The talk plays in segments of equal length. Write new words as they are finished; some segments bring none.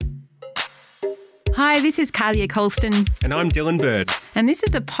Hi, this is Kalia Colston. And I'm Dylan Bird. And this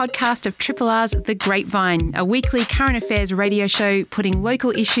is the podcast of Triple R's The Grapevine, a weekly current affairs radio show putting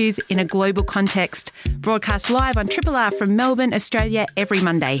local issues in a global context. Broadcast live on Triple R from Melbourne, Australia, every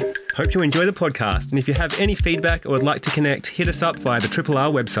Monday. Hope you enjoy the podcast. And if you have any feedback or would like to connect, hit us up via the Triple R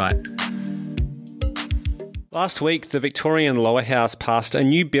website. Last week, the Victorian Lower House passed a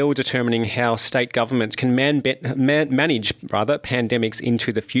new bill determining how state governments can manage pandemics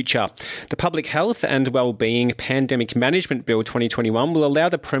into the future. The Public Health and Wellbeing Pandemic Management Bill 2021 will allow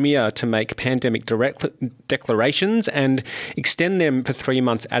the Premier to make pandemic declarations and extend them for 3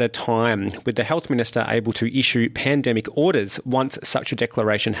 months at a time, with the Health Minister able to issue pandemic orders once such a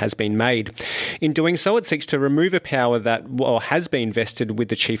declaration has been made. In doing so, it seeks to remove a power that has been vested with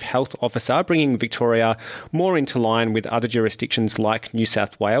the Chief Health Officer, bringing Victoria more into line with other jurisdictions like New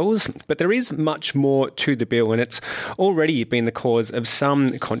South Wales. But there is much more to the bill, and it's already been the cause of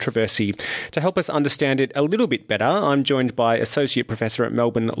some controversy. To help us understand it a little bit better, I'm joined by Associate Professor at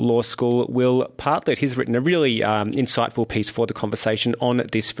Melbourne Law School, Will Partlett. He's written a really insightful piece for the conversation on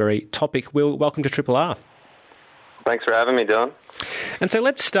this very topic. Will, welcome to Triple R. Thanks for having me, Dylan. And so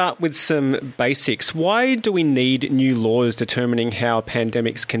let's start with some basics. Why do we need new laws determining how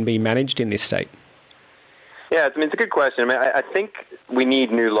pandemics can be managed in this state? Yeah, it's a good question. I think we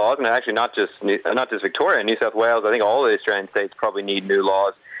need new laws, and actually not just Victoria, New South Wales. I think all the Australian states probably need new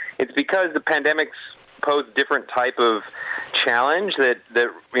laws. It's because the pandemics pose a different type of challenge that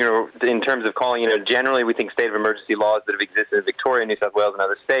in terms of calling, generally we think state of emergency laws that have existed in Victoria, New South Wales, and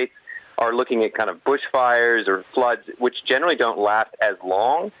other states are looking at kind of bushfires or floods, which generally don't last as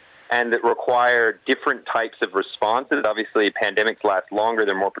long and that require different types of responses. Obviously, pandemics last longer,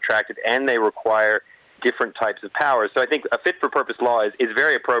 they're more protracted, and they require different types of powers. So I think a fit-for-purpose law is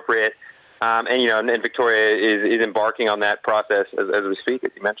very appropriate, and Victoria is embarking on that process as we speak,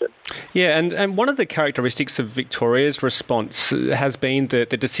 as you mentioned. Yeah, and one of the characteristics of Victoria's response has been the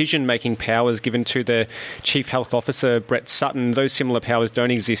decision-making powers given to the Chief Health Officer, Brett Sutton. Those similar powers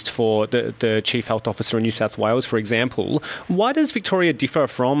don't exist for the Chief Health Officer in New South Wales, for example. Why does Victoria differ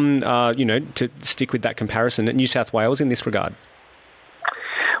from, to stick with that comparison, New South Wales in this regard?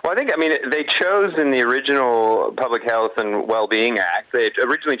 Well, they chose in the original Public Health and Wellbeing Act, they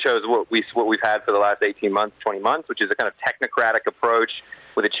originally chose what we've had for the last 18 months, 20 months, which is a kind of technocratic approach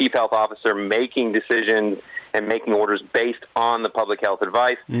with a chief health officer making decisions and making orders based on the public health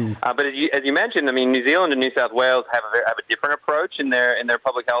advice. But as you mentioned, New Zealand and New South Wales have a different approach in their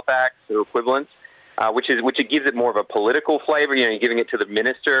Public Health Acts or equivalents, which it gives it more of a political flavor. You're giving it to the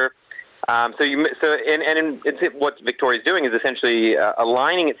minister. What Victoria's doing is essentially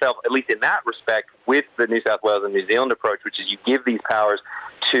aligning itself, at least in that respect, with the New South Wales and New Zealand approach, which is you give these powers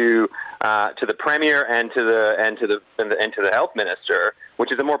to the Premier and to the Health Minister,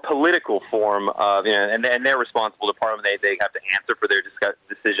 which is a more political form of, and they're responsible to Parliament. They have to answer for their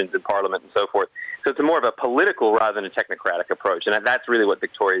decisions in Parliament and so forth. So it's more of a political rather than a technocratic approach, and that's really what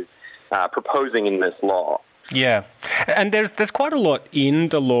Victoria's proposing in this law. Yeah, and there's quite a lot in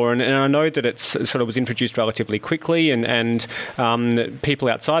the law, and I know that it's sort of was introduced relatively quickly, and people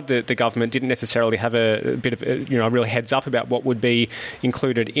outside the government didn't necessarily have a bit of a real heads up about what would be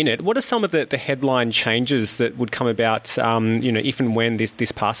included in it. What are some of the headline changes that would come about, if and when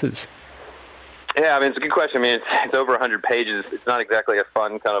this passes? Yeah, it's a good question. It's over 100 pages. It's not exactly a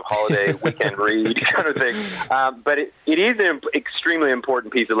fun kind of holiday weekend read kind of thing, but it is an extremely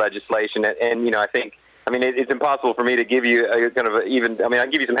important piece of legislation, and I think. It's impossible for me to give you I'll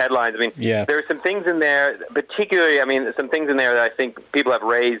give you some headlines. There are some things in there, particularly, some things in there that I think people have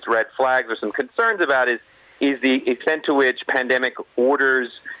raised red flags or some concerns about is the extent to which pandemic orders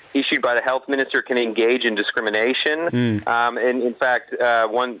issued by the health minister can engage in discrimination. And in fact,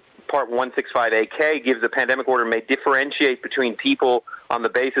 Part 165AK gives a pandemic order may differentiate between people on the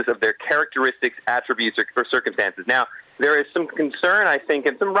basis of their characteristics, attributes, or circumstances. Now, there is some concern, I think,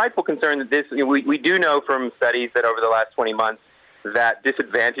 and some rightful concern that this, we do know from studies that over the last 20 months that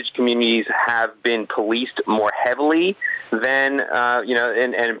disadvantaged communities have been policed more heavily than,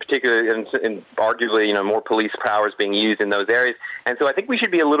 and in particular, and arguably, more police powers being used in those areas. And so I think we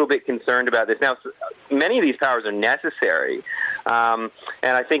should be a little bit concerned about this. Now, many of these powers are necessary, and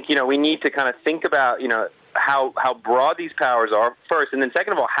I think, we need to kind of think about, how broad these powers are first, and then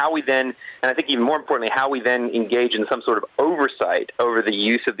second of all, how we then, and I think even more importantly, how we then engage in some sort of oversight over the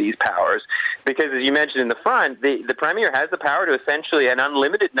use of these powers. Because as you mentioned in the front, the Premier has the power to essentially an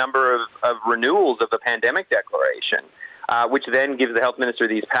unlimited number of renewals of the pandemic declaration, which then gives the health minister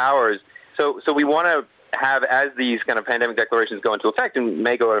these powers. So we want to have, as these kind of pandemic declarations go into effect, and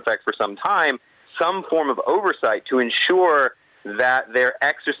may go into effect for some time, some form of oversight to ensure that they're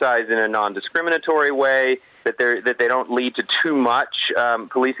exercised in a non-discriminatory way, that they don't lead to too much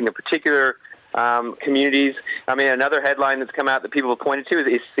policing of particular communities. I mean, another headline that's come out that people have pointed to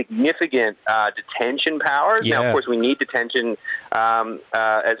is significant detention powers. Yeah. Now, of course, we need detention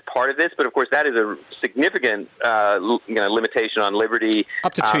as part of this, but of course, that is a significant limitation on liberty.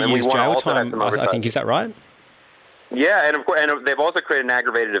 Up to 2 years jail time, I think. Is that right? Yeah, and of course, and they've also created an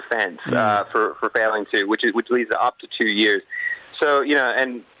aggravated offense for failing to, which leads to up to 2 years. So,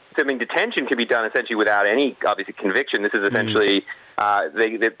 I mean, detention can be done essentially without any, obviously, conviction. This is essentially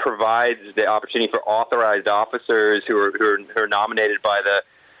that provides the opportunity for authorized officers who are nominated by the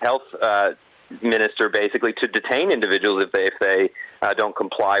health minister, basically, to detain individuals if they don't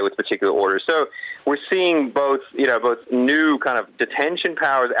comply with particular orders. So we're seeing both new kind of detention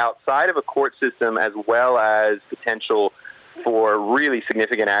powers outside of a court system, as well as potential for really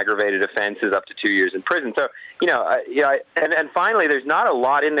significant aggravated offenses up to 2 years in prison. So, and finally, there's not a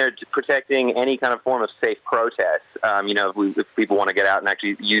lot in there protecting any kind of form of safe protest. If people want to get out and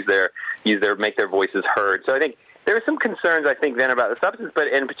actually make their voices heard. So I think there are some concerns, I think, then about the substance,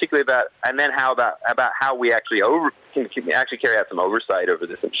 and particularly about how we actually can actually carry out some oversight over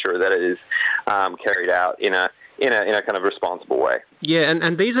this, ensure that it is carried out in a kind of responsible way. Yeah,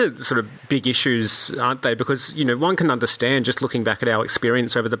 and these are sort of big issues, aren't they? Because, one can understand, just looking back at our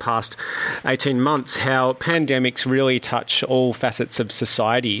experience over the past 18 months, how pandemics really touch all facets of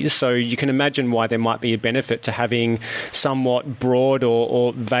society. So you can imagine why there might be a benefit to having somewhat broad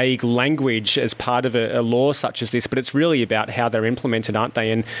or vague language as part of a law such as this. But it's really about how they're implemented, aren't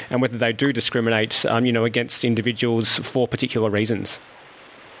they? And whether they do discriminate, against individuals for particular reasons.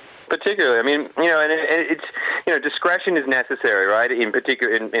 Particularly, I mean, and it's, discretion is necessary, right? In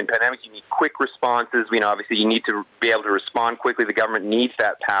particular, in pandemics, you need quick responses. Obviously, you need to be able to respond quickly. The government needs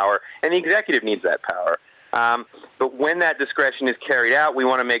that power, and the executive needs that power. But when that discretion is carried out, we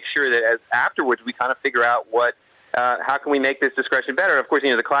want to make sure that afterwards we kind of figure out how can we make this discretion better. Of course,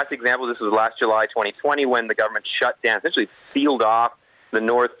 the classic example, this was last July 2020 when the government shut down, essentially sealed off the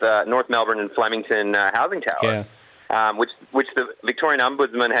North Melbourne and Flemington housing tower. Yeah. Which the Victorian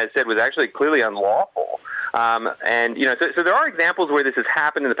Ombudsman has said was actually clearly unlawful. So there are examples where this has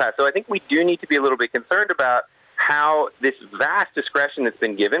happened in the past. So I think we do need to be a little bit concerned about how this vast discretion that's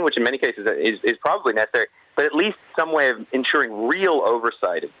been given, which in many cases is probably necessary, but at least some way of ensuring real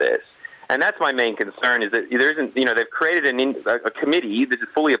oversight of this. And that's my main concern, is that there isn't, they've created a committee that is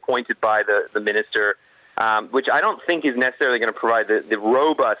fully appointed by the minister, which I don't think is necessarily going to provide the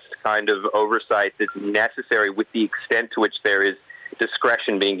robust kind of oversight that's necessary with the extent to which there is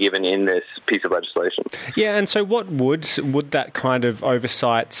discretion being given in this piece of legislation. Yeah, and so what would that kind of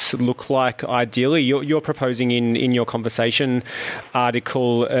oversight look like ideally? You're proposing in your conversation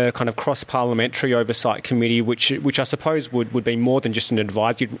article a kind of cross-parliamentary oversight committee, which I suppose would be more than just an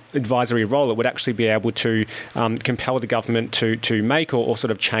advisory role. It would actually be able to compel the government to make or sort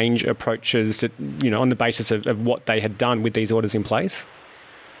of change approaches that, on the basis of what they had done with these orders in place.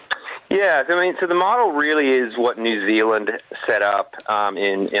 Yeah, so the model really is what New Zealand set up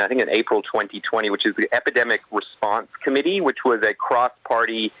in April 2020, which is the Epidemic Response Committee, which was a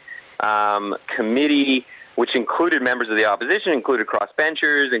cross-party committee which included members of the opposition, included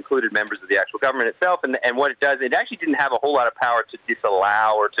crossbenchers, included members of the actual government itself. And what it does, it actually didn't have a whole lot of power to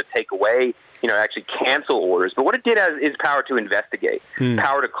disallow or to take away, actually cancel orders. But what it did is power to investigate,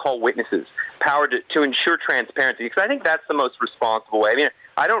 power to call witnesses, power to ensure transparency, because I think that's the most responsible way. I mean,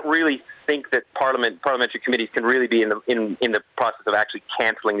 I don't really think that parliamentary committees can really be in the process of actually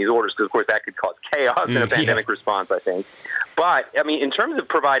canceling these orders, because, of course, that could cause chaos in a pandemic response, I think. But, I mean, in terms of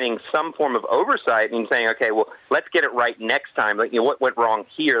providing some form of oversight and saying, okay, well, let's get it right next time. Like, what went wrong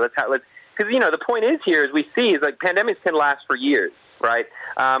here? Because, the point is here, as we see, is like pandemics can last for years, right?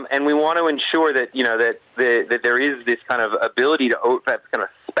 And we want to ensure that, that there is this kind of ability to that kind of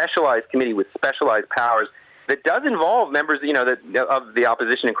specialized committee with specialized powers that does involve members, of the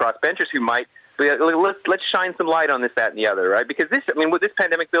opposition and crossbenchers who might be, let's shine some light on this, that, and the other, right? Because this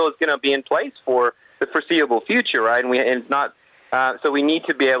pandemic bill is going to be in place for the foreseeable future, right? And it's not. So we need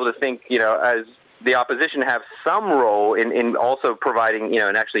to be able to think, as the opposition, have some role in also providing,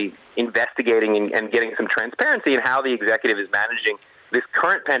 and actually investigating and getting some transparency in how the executive is managing this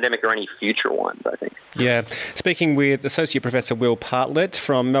current pandemic or any future ones, I think. Yeah. Speaking with Associate Professor Will Partlett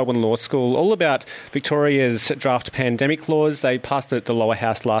from Melbourne Law School, all about Victoria's draft pandemic laws. They passed the lower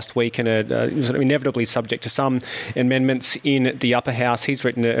house last week and are sort of inevitably subject to some amendments in the upper house. He's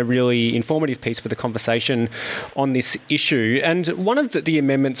written a really informative piece for The Conversation on this issue. And one of the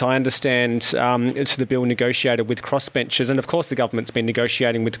amendments, I understand, to the bill negotiated with crossbenchers, and of course the government's been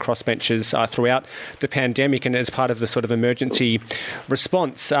negotiating with crossbenchers throughout the pandemic and as part of the sort of emergency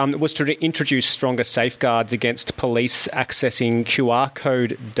response, was to introduce stronger safeguards against police accessing QR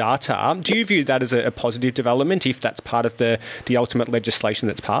code data. Do you view that as a positive development if that's part of the ultimate legislation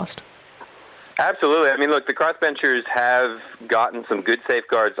that's passed? Absolutely. I mean, look, the crossbenchers have gotten some good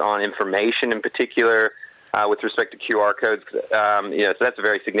safeguards on information in particular with respect to QR codes. So that's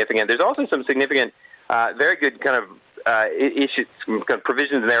very significant. There's also some significant, very good kind of issues, kind of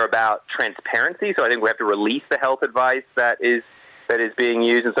provisions there about transparency. So I think we have to release the health advice that is being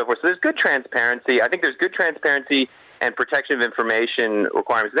used and so forth. So there's good transparency. I think there's good transparency and protection of information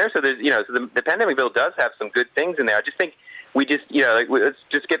requirements there. So there's, so the pandemic bill does have some good things in there. I just think we just, let's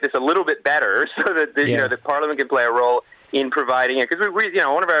just get this a little bit better so that that Parliament can play a role in providing it. Because we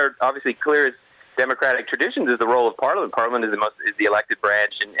one of our obviously clearest democratic traditions is the role of Parliament. Parliament is the elected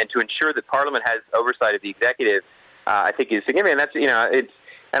branch, and to ensure that Parliament has oversight of the executive, I think is significant. That's it's.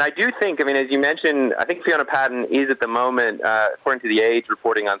 And I do think, I mean, as you mentioned, I think Fiona Patten is at the moment, according to The Age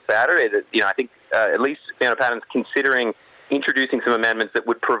reporting on Saturday, that, I think at least Fiona Patten's considering introducing some amendments that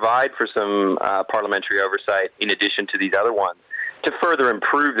would provide for some parliamentary oversight in addition to these other ones to further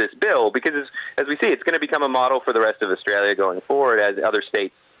improve this bill, because as we see, it's going to become a model for the rest of Australia going forward as other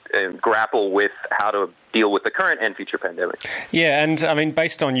states grapple with how to deal with the current and future pandemic. Yeah, and I mean,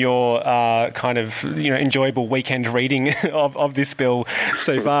 based on your kind of enjoyable weekend reading of this bill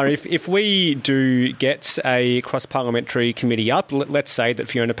so far, if we do get a cross-parliamentary committee up, let's say that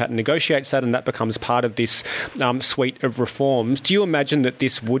Fiona Patten negotiates that and that becomes part of this suite of reforms, do you imagine that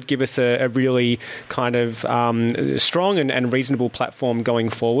this would give us a really kind of strong and reasonable platform going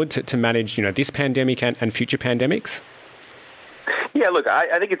forward to manage this pandemic and future pandemics? Yeah, look,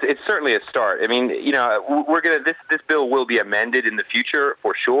 I think it's certainly a start. I mean, we're gonna this bill will be amended in the future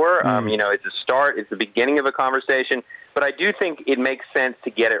for sure. It's a start. It's the beginning of a conversation. But I do think it makes sense to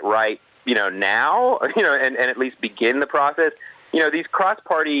get it right, now, and at least begin the process. These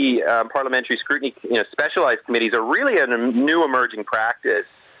cross-party parliamentary scrutiny, specialized committees are really a new emerging practice.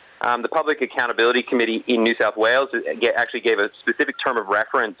 The Public Accountability Committee in New South Wales actually gave a specific term of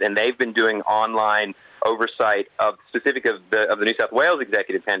reference, and they've been doing online oversight of the New South Wales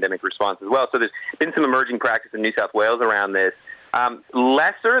executive pandemic response as well. So there's been some emerging practice in New South Wales around this.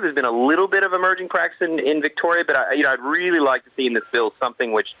 There's been a little bit of emerging practice in Victoria, but I'd really like to see in this bill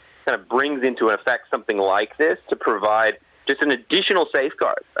something which kind of brings into effect something like this to provide just an additional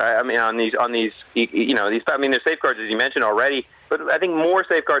safeguard. There's safeguards as you mentioned already, but I think more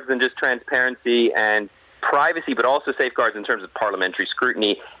safeguards than just transparency and privacy, but also safeguards in terms of parliamentary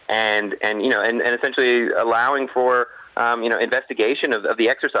scrutiny and essentially allowing for investigation of the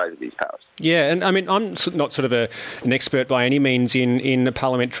exercise of these powers. Yeah, and I mean, I'm not sort of an expert by any means in the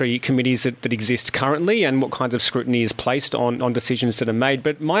parliamentary committees that exist currently and what kinds of scrutiny is placed on decisions that are made.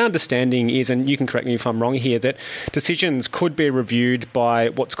 But my understanding is, and you can correct me if I'm wrong here, that decisions could be reviewed by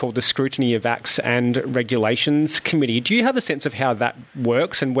what's called the Scrutiny of Acts and Regulations Committee. Do you have a sense of how that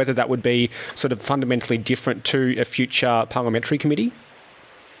works and whether that would be sort of fundamentally different to a future parliamentary committee?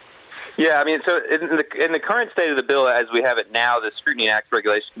 Yeah, I mean, so in the current state of the bill as we have it now, the Scrutiny and Acts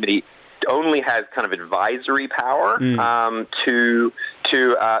Regulation Committee only has kind of advisory power to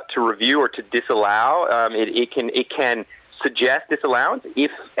review or to disallow. It can suggest disallowance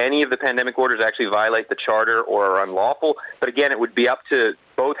if any of the pandemic orders actually violate the Charter or are unlawful. But again, it would be up to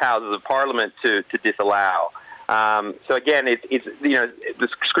both houses of Parliament to disallow. So again, the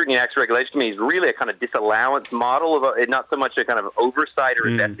Scrutiny and Acts Regulation Committee is really a kind of disallowance model of not so much a kind of oversight or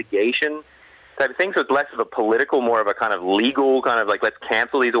investigation type of thing. So it's less of a political, more of a kind of legal, kind of like let's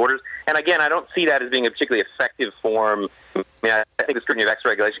cancel these orders. And again, I don't see that as being a particularly effective form. I think the Scrutiny and Acts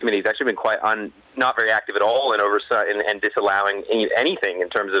Regulation Committee has actually been quite not very active at all in oversight and disallowing anything in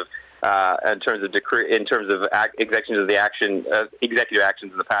terms of executive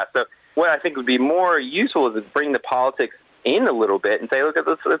actions in the past. So what I think would be more useful is to bring the politics in a little bit and say, look,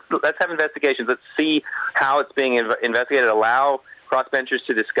 let's have investigations. Let's see how it's being investigated. Allow crossbenchers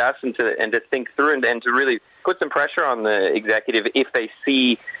to discuss and to think through and to really put some pressure on the executive if they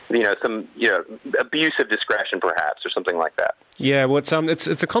see some abuse of discretion perhaps or something like that. Yeah, well,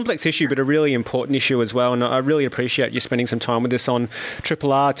 it's a complex issue, but a really important issue as well. And I really appreciate you spending some time with us on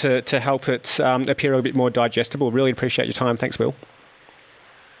Triple R to help it appear a bit more digestible. Really appreciate your time. Thanks, Will.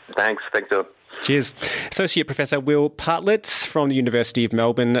 Thanks, Bill. Cheers. Associate Professor Will Partlett from the University of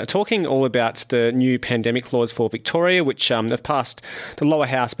Melbourne, talking all about the new pandemic laws for Victoria, which have passed the lower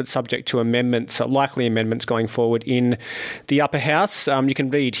house but subject to amendments, likely amendments going forward in the upper house. You can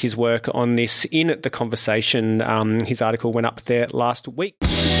read his work on this in The Conversation. His article went up there last week.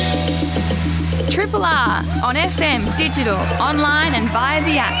 Triple R on FM, digital, online and via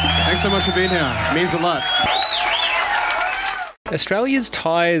the app. Thanks so much for being here. It means a lot. Australia's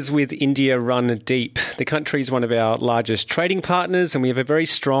ties with India run deep. The country is one of our largest trading partners and we have a very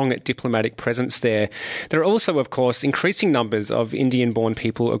strong diplomatic presence there. There are also, of course, increasing numbers of Indian-born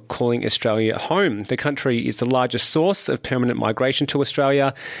people calling Australia home. The country is the largest source of permanent migration to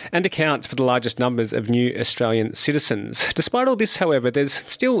Australia and accounts for the largest numbers of new Australian citizens. Despite all this, however, there's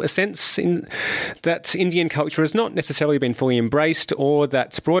still a sense that Indian culture has not necessarily been fully embraced, or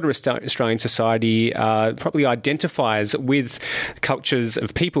that broader Australian society probably identifies with cultures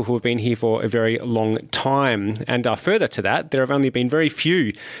of people who have been here for a very long time. And further to that, there have only been very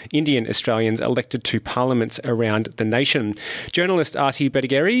few Indian Australians elected to parliaments around the nation. Journalist Arti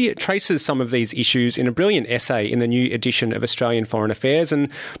Bedigerri traces some of these issues in a brilliant essay in the new edition of Australian Foreign Affairs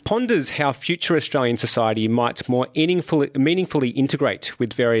and ponders how future Australian society might more meaningfully integrate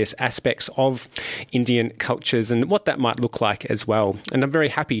with various aspects of Indian cultures and what that might look like as well. And I'm very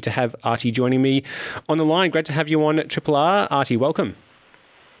happy to have Arti joining me on the line. Great to have you on at Triple R. Arti, welcome.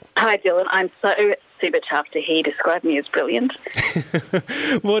 Hi, Dylan. I'm so super chuffed to hear you describe me as brilliant.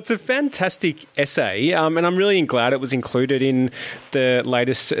 Well, it's a fantastic essay, and I'm really glad it was included in the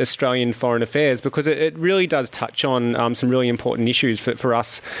latest Australian Foreign Affairs because it really does touch on some really important issues for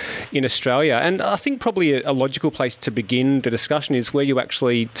us in Australia. And I think probably a logical place to begin the discussion is where you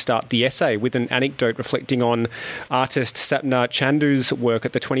actually start the essay with an anecdote reflecting on artist Sapna Chandu's work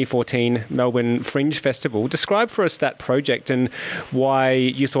at the 2014 Melbourne Fringe Festival. Describe for us that project and why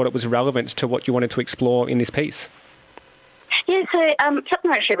you thought it was relevant to what you wanted to explore in this piece. Yeah, so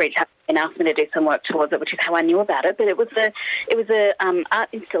Sapna actually reached out and asked me to do some work towards it, which is how I knew about it. But it was a art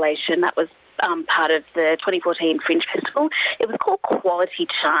installation that was part of the 2014 Fringe Festival. It was called Quality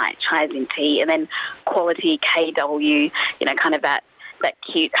Chai, chai as in tea, and then Quality KW, kind of that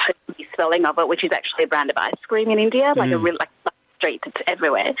cute spelling of it, which is actually a brand of ice cream in India, like a real streets, it's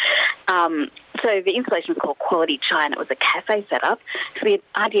everywhere. So the installation was called Quality Chai, and it was a cafe setup. So the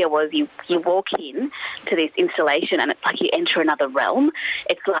idea was you walk in to this installation and it's like you enter another realm.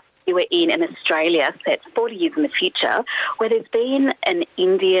 It's like you were in an Australia set 40 years in the future where there's been an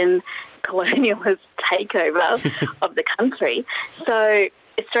Indian colonialist takeover of the country. So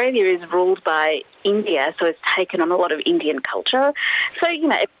Australia is ruled by India, so it's taken on a lot of Indian culture. So,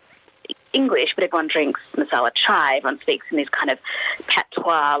 English, but everyone drinks masala chai. Everyone speaks in this kind of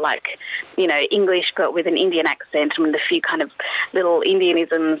patois, English, but with an Indian accent and with a few kind of little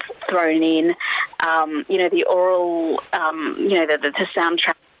Indianisms thrown in. The oral, the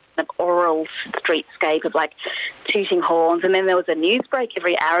soundtrack of oral streetscape of like tooting horns. And then there was a news break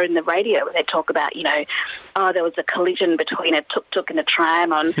every hour in the radio where they talk about, there was a collision between a tuk-tuk and a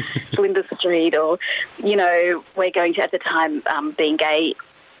tram on Flinders Street, or, we're going to, at the time, being gay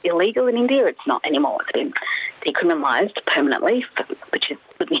illegal in India. It's not anymore. It's been decriminalised permanently, which is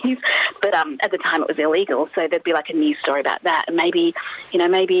good news. But at the time it was illegal, so there'd be like a news story about that. And maybe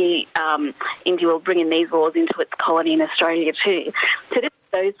India will bring in these laws into its colony in Australia too. So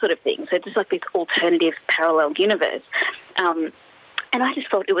those sort of things. So just like this alternative parallel universe. And I just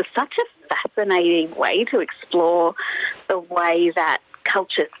thought it was such a fascinating way to explore the way that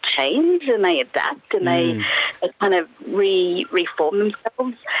cultures change and they adapt and they kind of reform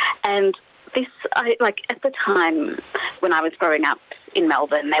themselves. And this, at the time when I was growing up in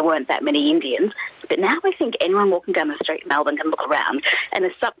Melbourne, there weren't that many Indians. But now I think anyone walking down the street in Melbourne can look around. And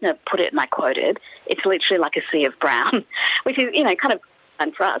as Sapna put it, and I quoted, it's literally like a sea of brown, which is, kind of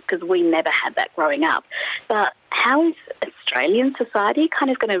fun for us because we never had that growing up. But how is Australian society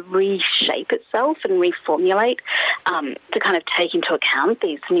kind of going to reshape itself and reformulate to kind of take into account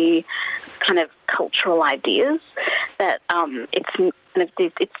these new kind of cultural ideas that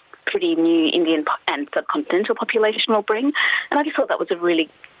it's pretty new Indian and subcontinental population will bring. And I just thought that was a really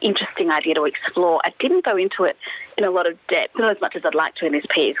interesting idea to explore. I didn't go into it in a lot of depth, not as much as I'd like to in this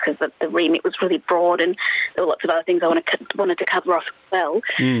piece, because the remit was really broad and there were lots of other things I wanted to cover off as well.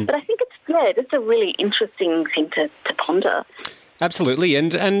 But I think it's just a really interesting thing to ponder. Absolutely.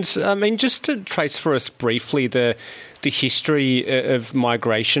 And I mean, just to trace for us briefly the history of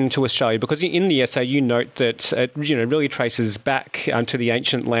migration to Australia, because in the essay you note that it really traces back to the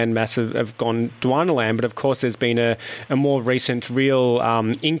ancient landmass of Gondwana, but of course there's been a more recent real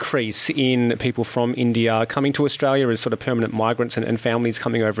increase in people from India coming to Australia as sort of permanent migrants and families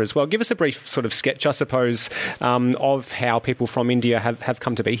coming over as well. Give us a brief sort of sketch, I suppose, of how people from India have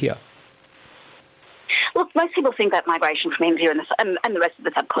come to be here. Look, most people think that migration from India and the rest of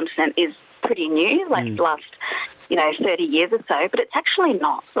the subcontinent is pretty new, like the last 30 years or so, but it's actually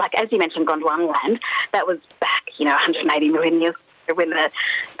not. Like, as you mentioned, Gondwana land, that was back, 180 million years ago when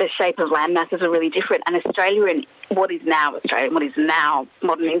the shape of land masses were really different. And Australia and what is now Australia and what is now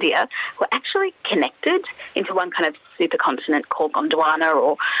modern India were actually connected into one kind of supercontinent called Gondwana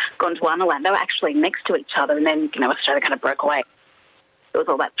or Gondwana land. They were actually next to each other, and then, Australia kind of broke away. There was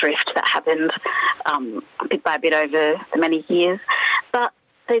all that drift that happened bit by bit over the many years. But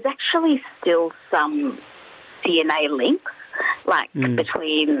there's actually still some DNA links,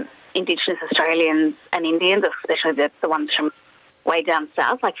 between Indigenous Australians and Indians, especially the ones from way down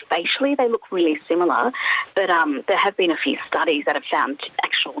south. Like, facially, they look really similar, but there have been a few studies that have found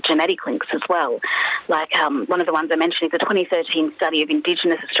actual genetic links as well. Like, one of the ones I mentioned is a 2013 study of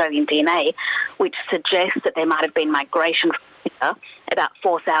Indigenous Australian DNA, which suggests that there might have been migration from India about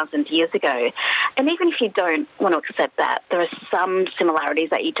 4,000 years ago. And even if you don't want to accept that, there are some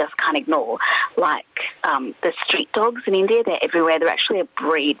similarities that you just can't ignore. Like the street dogs in India, they're everywhere. They're actually a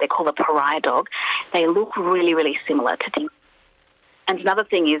breed. They're called a pariah dog. They look really, really similar to dingoes. And another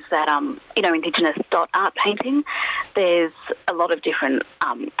thing is that, Indigenous dot art painting, there's a lot of different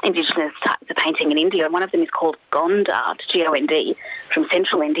Indigenous types of painting in India, and one of them is called Gond art, Gond, from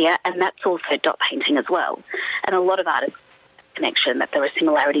central India, and that's also dot painting as well. And a lot of artists connection that there are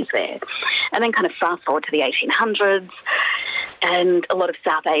similarities there. And then kind of fast forward to the 1800s, and a lot of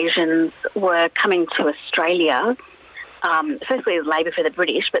South Asians were coming to Australia, firstly as labour for the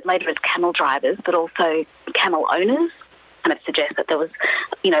British, but later as camel drivers, but also camel owners. Kind of suggests that there was,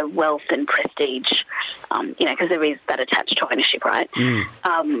 wealth and prestige, because there is that attached to ownership, right?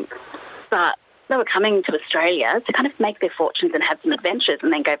 But they were coming to Australia to kind of make their fortunes and have some adventures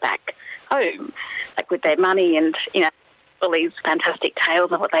and then go back home, like with their money and, all these fantastic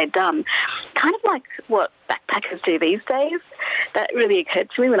tales of what they'd done. Kind of like what backpackers do these days. That really occurred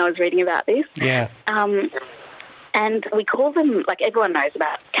to me when I was reading about this. Yeah. And we call them, like, everyone knows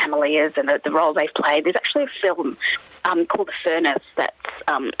about cameleers and the role they've played. There's actually a film called The Furnace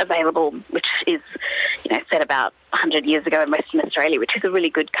that's available, which is, set about 100 years ago in Western Australia, which is a really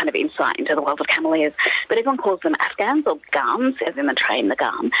good kind of insight into the world of cameleers. But everyone calls them Afghans or Gams, as in the train, the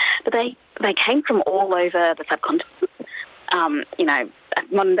Gam. But they came from all over the subcontinent.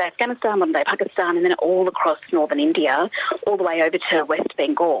 Modern-day Afghanistan, modern-day Pakistan, and then all across northern India, all the way over to West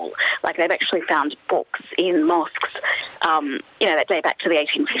Bengal. Like, they've actually found books in mosques, that date back to the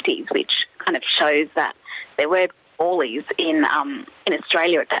 1850s, which kind of shows that there were Bengalis in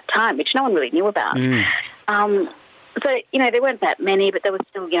Australia at that time, which no one really knew about. So, there weren't that many, but there was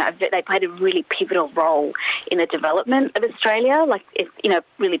still, they played a really pivotal role in the development of Australia,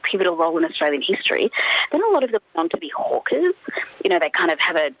 really pivotal role in Australian history. Then a lot of them went on to be hawkers. They kind of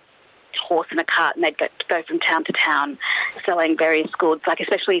have a horse and a cart, and they'd go from town to town selling various goods, like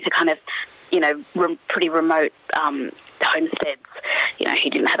especially to kind of, pretty remote homesteads, who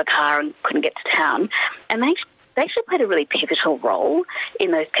didn't have a car and couldn't get to town. And they actually played a really pivotal role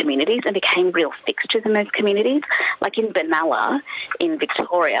in those communities and became real fixtures in those communities. Like in Benalla, in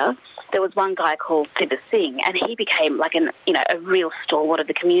Victoria, there was one guy called Sibba Singh, and he became like a real stalwart of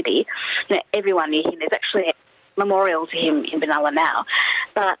the community. Everyone knew him. There's actually a memorial to him in Benalla now.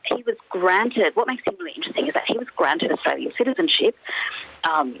 But he was granted, what makes him really interesting is that he was granted Australian citizenship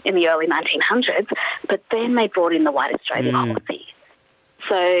in the early 1900s, but then they brought in the White Australia policy.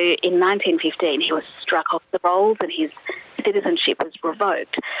 So in 1915, he was struck off the rolls and his citizenship was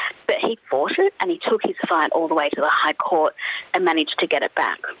revoked. But he fought it, and he took his fight all the way to the High Court and managed to get it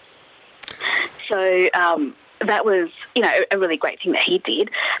back. So that was, a really great thing that he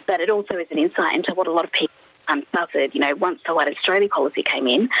did, but it also is an insight into what a lot of people suffered. Once the White Australia policy came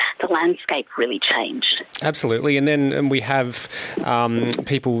in, the landscape really changed. Absolutely. And then we have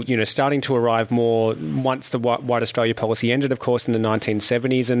people, starting to arrive more once the White Australia policy ended, of course, in the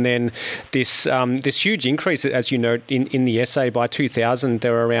 1970s. And then this huge increase, as you note in the essay, by 2000,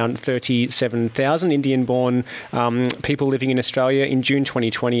 there were around 37,000 Indian-born people living in Australia. In June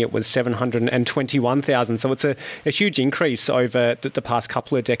 2020, it was 721,000. So it's a huge increase over the past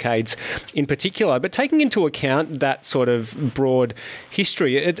couple of decades in particular. But taking into account recount that sort of broad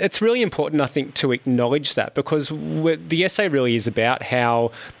history, it's really important, I think, to acknowledge that, because the essay really is about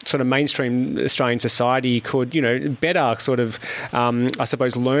how sort of mainstream Australian society could, better sort of, I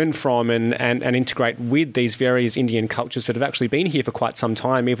suppose, learn from and integrate with these various Indian cultures that have actually been here for quite some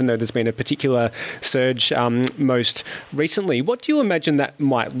time, even though there's been a particular surge most recently. What do you imagine that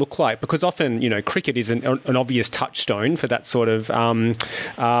might look like? Because often, cricket is an obvious touchstone for that sort of,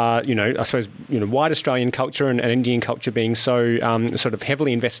 I suppose, white Australian culture and Indian culture being so sort of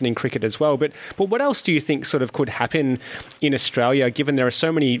heavily invested in cricket as well. But what else do you think sort of could happen in Australia, given there are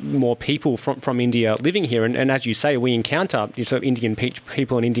so many more people from India living here? And as you say, we encounter sort of Indian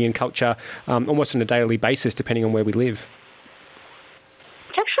people and Indian culture almost on a daily basis, depending on where we live.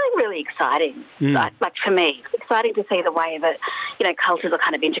 It's actually really exciting. Like for me, it's exciting to see the way that, cultures are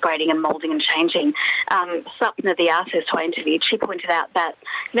kind of integrating and moulding and changing. Sapna, the artist who I interviewed, she pointed out that,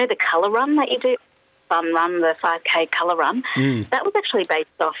 the colour run that you do, fun run, the 5K colour run, that was actually based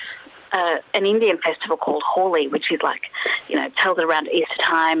off an Indian festival called Holi, which is held around Easter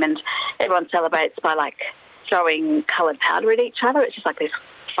time, and everyone celebrates by throwing coloured powder at each other. It's just like this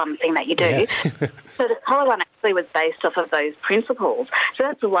fun thing that you do. Yeah. So the colour run actually was based off of those principles. So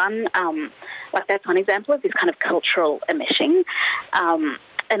that's one, that's one example of this kind of cultural enmeshing.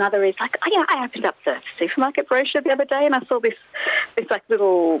 Another is I opened up the supermarket brochure the other day and I saw this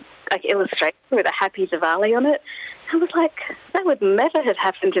little illustration with a happy Diwali on it. I was like, that would never have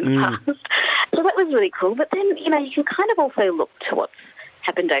happened in the past. So that was really cool. But then, you can kind of also look to what's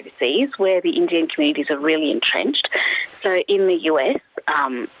happened overseas where the Indian communities are really entrenched. So in the US,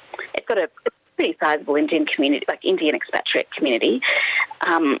 it's got a pretty sizable Indian community, Indian expatriate community,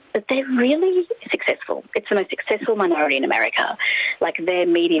 but they're really successful. It's the most successful minority in America. Their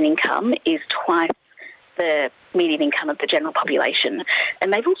median income is twice the median income of the general population.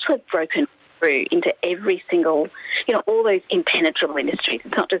 And they've also broken through into every single, all those impenetrable industries.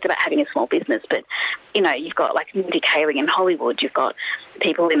 It's not just about having a small business, but, you've got Mindy Kaling in Hollywood, you've got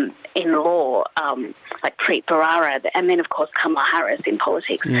people in law, like Preet Bharara, and then, of course, Kamala Harris in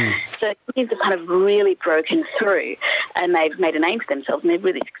politics. So Indians have kind of really broken through and they've made a name for themselves and they're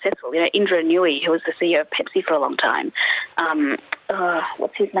really successful. Indra Nooyi, who was the CEO of Pepsi for a long time,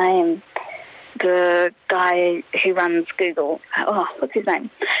 what's his name? The guy who runs Google. What's his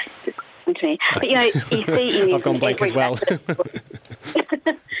name? To me. But, you see I've gone blank as well.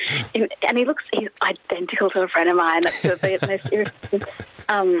 And he's identical to a friend of mine. That's the most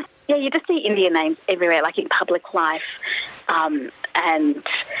irritating. You just see Indian names everywhere, in public life and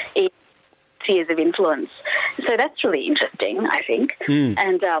in spheres of influence. So that's really interesting, I think.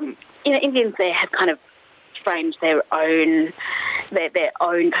 And, Indians there have kind of framed their own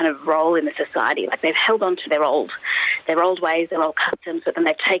kind of role in the society. They've held on to their old ways, their old customs, but then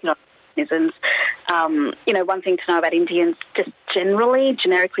they've taken on mechanisms. One thing to know about Indians, just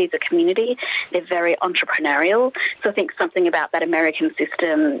generically as a community, they're very entrepreneurial. So I think something about that American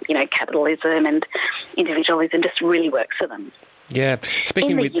system, capitalism and individualism just really works for them. Yeah.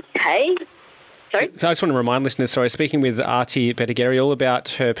 Speaking in the UK... Sorry? I just want to remind listeners, speaking with Arti Bettigeri all about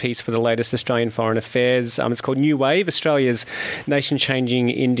her piece for the latest Australian Foreign Affairs. It's called New Wave, Australia's Nation-Changing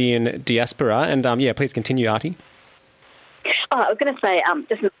Indian Diaspora. And, please continue, Arti. I was going to say,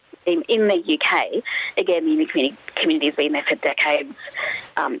 just in the UK, again, the Indian community has been there for decades,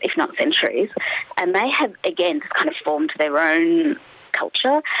 if not centuries, and they have, again, just kind of formed their own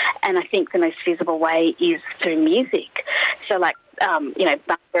culture, and I think the most visible way is through music. So,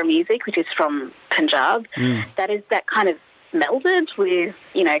 Bhangra music, which is from Punjab, that kind of melded with,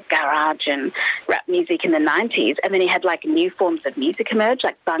 garage and rap music in the 90s, and then he had new forms of music emerge,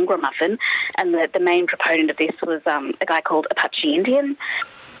 like Bhangra muffin, and the main proponent of this was a guy called Apache Indian,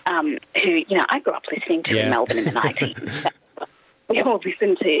 who, I grew up listening to in Melbourne in the 90s. We all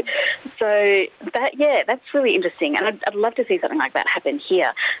listened to. So that's really interesting, and I'd love to see something like that happen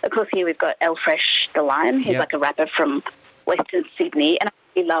here. Of course, here we've got El Fresh the Lion, who's a rapper from Western Sydney, and I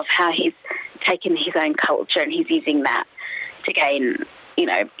really love how he's taken his own culture and he's using that to gain,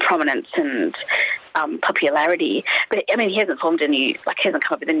 prominence and popularity. But he hasn't formed he hasn't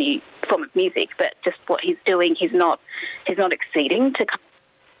come up with a new form of music. But just what he's doing, he's not exceeding to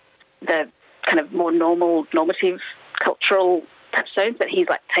the kind of more normative cultural touchstones. But he's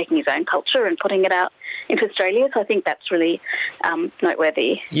taking his own culture and putting it out into Australia. So I think that's really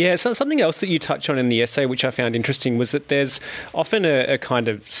noteworthy. Yeah, so something else that you touch on in the essay, which I found interesting, was that there's often a kind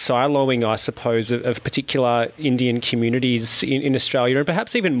of siloing, I suppose, of particular Indian communities in Australia, and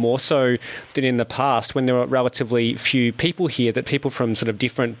perhaps even more so than in the past when there were relatively few people here, that people from sort of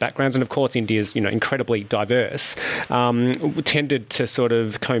different backgrounds, and of course India's incredibly diverse, tended to sort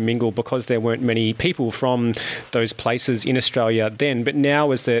of commingle because there weren't many people from those places in Australia then. But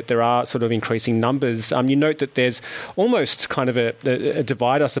now, as there are sort of increasing numbers, you note that there's almost kind of a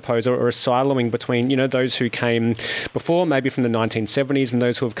divide, I suppose, or a siloing between those who came before, maybe from the 1970s, and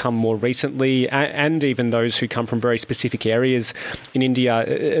those who have come more recently, and even those who come from very specific areas in India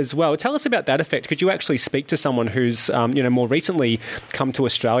as well. Tell us about that effect. Could you actually speak to someone who's more recently come to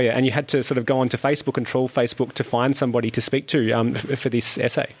Australia, and you had to sort of go onto Facebook and troll Facebook to find somebody to speak to for this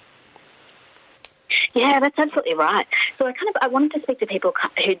essay? Yeah, that's absolutely right. So I wanted to speak to people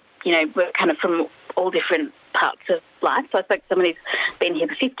who were kind of from all different parts of life. So I spoke to someone who's been here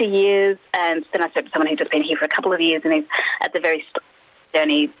for 50 years, and then I spoke to someone who's just been here for a couple of years and is at the very start of the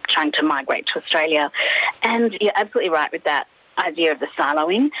journey trying to migrate to Australia. And you're absolutely right with that idea of the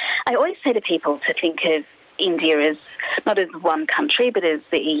siloing. I always say to people to think of India as not as one country, but as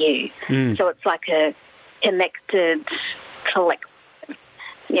the EU. So it's like a connected, collective,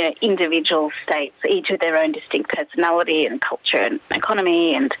 individual states, each with their own distinct personality and culture and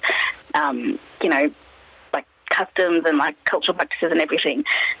economy and, like customs and like cultural practices and everything.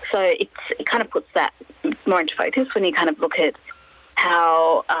 So it kind of puts that more into focus when you kind of look at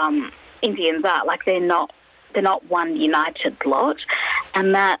how Indians are. Like they're not one united lot,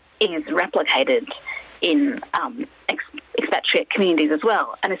 and that is replicated in expatriate communities as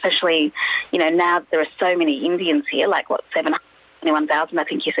well. And especially, now there are so many Indians here, like 721,000, I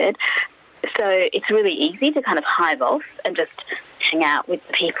think you said. So it's really easy to kind of hive off and just hang out with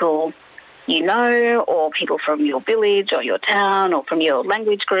the people or people from your village or your town or from your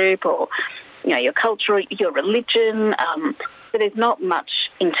language group or, your culture, your religion. So there's not much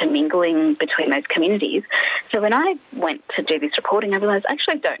intermingling between those communities. So when I went to do this reporting, I realised I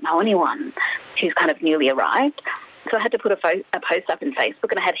actually don't know anyone who's kind of newly arrived. So I had to put a post up in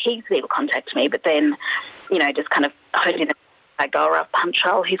Facebook, and I had heaps of people contact me, but then, just kind of honed in Gaurav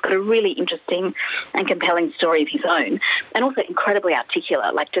Panchal. He's got a really interesting and compelling story of his own, and also incredibly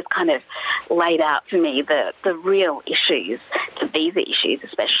articulate, like just kind of laid out for me the real issues, the visa issues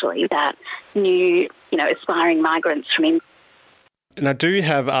especially, that new, aspiring migrants from India. And I do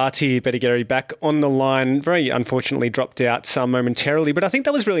have Arti Bettigeri back on the line, very unfortunately dropped out momentarily. But I think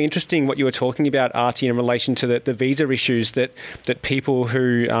that was really interesting what you were talking about, Arti, in relation to the visa issues that people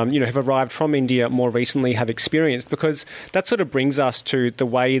who have arrived from India more recently have experienced, because that sort of brings us to the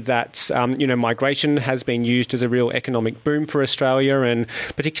way that migration has been used as a real economic boom for Australia, and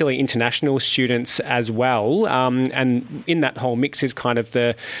particularly international students as well. And in that whole mix is kind of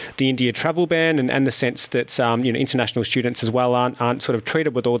the India travel ban and the sense that international students as well aren't sort of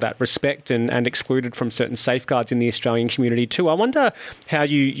treated with all that respect and excluded from certain safeguards in the Australian community too. I wonder how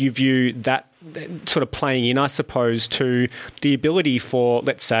you view that sort of playing in, I suppose, to the ability for,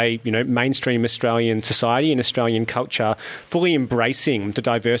 let's say, mainstream Australian society and Australian culture fully embracing the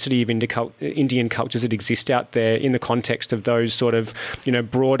diversity of Indian cultures that exist out there in the context of those sort of,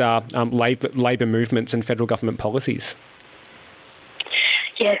 broader labour movements and federal government policies.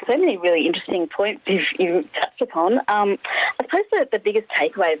 Yeah, so many really interesting points you touched upon. I suppose the biggest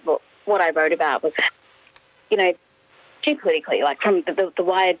takeaway of what I wrote about was, geopolitically, like from the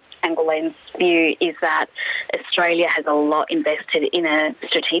wide angle lens view, is that Australia has a lot invested in a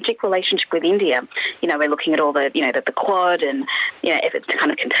strategic relationship with India. We're looking at all the Quad and, efforts to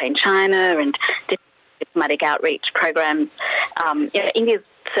kind of contain China and diplomatic outreach programs. India's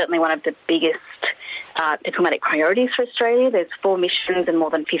certainly one of the biggest diplomatic priorities for Australia. There's 4 missions and more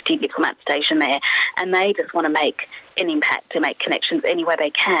than 50 diplomats stationed there, and they just want to make an impact, to make connections any way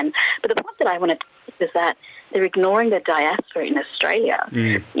they can. But the point that I wanted to make is that they're ignoring the diaspora in Australia,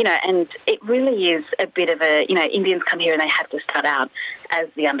 and it really is a bit of a, Indians come here and they have to start out as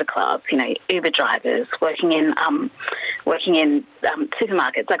the underclass, Uber drivers, working in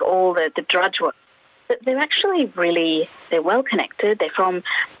supermarkets, like all the drudge work. But they're actually they're well connected. They're from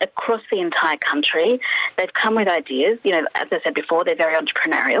across the entire country. They've come with ideas. As I said before, they're very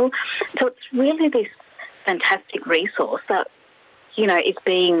entrepreneurial. So it's really this fantastic resource that, is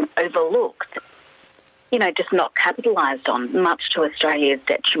being overlooked, just not capitalised on, much to Australia's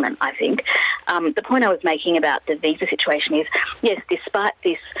detriment, I think. The point I was making about the visa situation is, yes, despite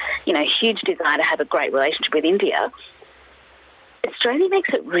this, huge desire to have a great relationship with India, Australia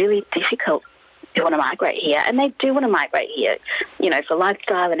makes it really difficult to want to migrate here, and they do want to migrate here, for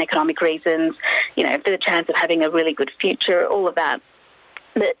lifestyle and economic reasons. for the chance of having a really good future, all of that.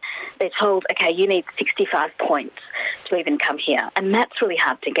 But they're told, okay, you need 65 points to even come here. And that's really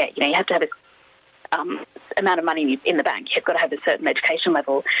hard to get. You have to have a amount of money in the bank. You've got to have a certain education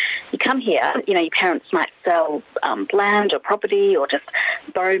level. You come here, your parents might sell land or property or just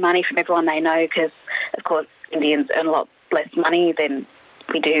borrow money from everyone they know because, of course, Indians earn a lot less money than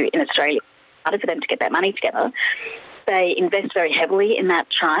we do in Australia. It's harder for them to get that money together. They invest very heavily in that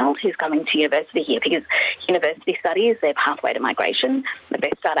child who's coming to university here because university studies, their pathway to migration.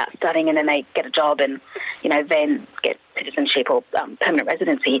 They start out studying and then they get a job and, then get citizenship or permanent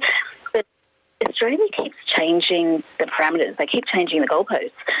residency. But Australia keeps changing the parameters. They keep changing the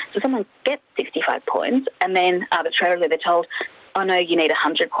goalposts. So someone gets 65 points and then arbitrarily they're told, oh, no, you need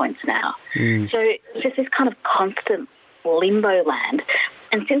 100 points now. So it's just this kind of constant limbo land.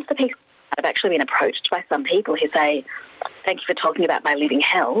 And since the piece, I've actually been approached by some people who say, thank you for talking about my living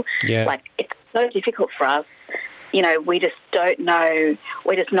hell. Yeah. Like, it's so difficult for us. We just don't know.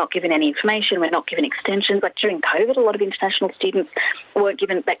 We're just not given any information. We're not given extensions. Like during COVID, a lot of international students weren't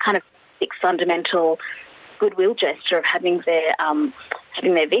given that kind of fundamental goodwill gesture of having their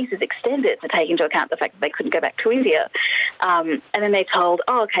visas extended to take into account the fact that they couldn't go back to India. And then they're told,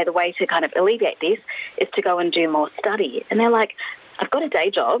 oh, okay, the way to kind of alleviate this is to go and do more study. And they're like, I've got a day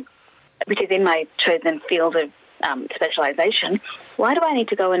job, which is in my chosen field of specialisation. Why do I need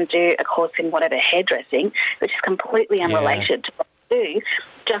to go and do a course in whatever hairdressing, which is completely unrelated to what I do,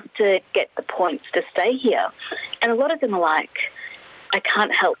 just to get the points to stay here? And a lot of them are like, I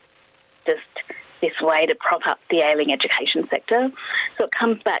can't help just this way to prop up the ailing education sector. So it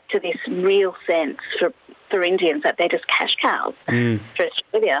comes back to this real sense for Indians that they're just cash cows for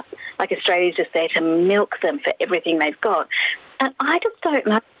Australia. Like Australia's just there to milk them for everything they've got. And I just don't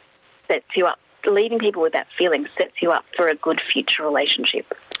know. Sets you up. Leaving people with that feeling sets you up for a good future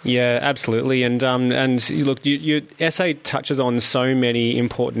relationship. Yeah, absolutely. And look, your essay touches on so many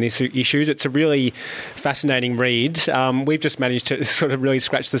important issues. It's a really fascinating read. We've just managed to sort of really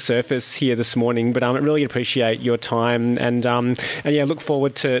scratch the surface here this morning, but I really appreciate your time and look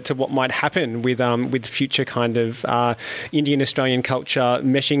forward to what might happen with future kind of Indian Australian culture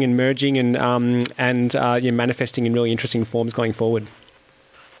meshing and merging and manifesting in really interesting forms going forward.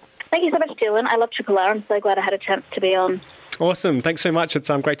 Thank you so much, Dylan. I love Triple R. I'm so glad I had a chance to be on. Awesome. Thanks so much.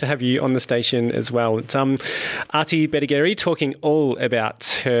 It's great to have you on the station as well. It's Arti Bedageri talking all about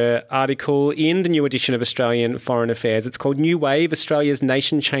her article in the new edition of Australian Foreign Affairs. It's called New Wave, Australia's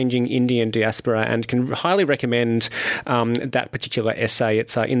Nation-Changing Indian Diaspora, and can highly recommend that particular essay.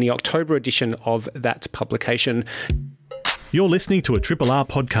 It's in the October edition of that publication. You're listening to a Triple R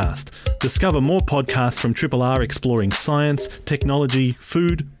podcast. Discover more podcasts from Triple R exploring science, technology,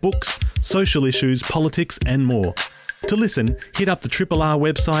 food, books, social issues, politics, and more. To listen, hit up the Triple R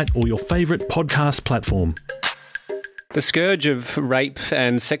website or your favourite podcast platform. The scourge of rape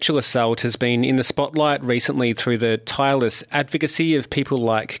and sexual assault has been in the spotlight recently through the tireless advocacy of people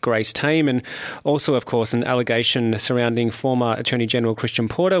like Grace Tame and also, of course, an allegation surrounding former Attorney General Christian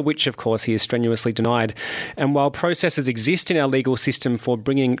Porter, which, of course, he has strenuously denied. And while processes exist in our legal system for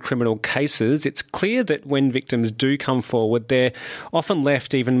bringing criminal cases, it's clear that when victims do come forward, they're often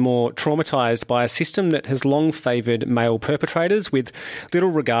left even more traumatised by a system that has long favoured male perpetrators with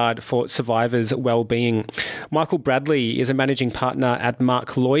little regard for survivors' well-being. Michael Bradley is a managing partner at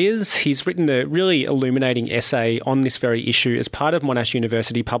Mark Lawyers. He's written a really illuminating essay on this very issue as part of Monash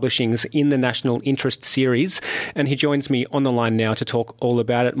University Publishing's In the National Interest series, and he joins me on the line now to talk all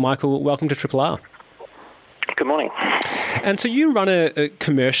about it. Michael, welcome to Triple R. Good morning. And so you run a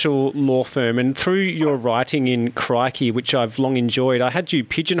commercial law firm, and through your writing in Crikey, which I've long enjoyed, I had you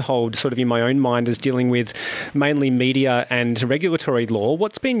pigeonholed sort of in my own mind as dealing with mainly media and regulatory law.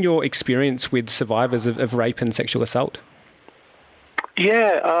 What's been your experience with survivors of rape and sexual assault?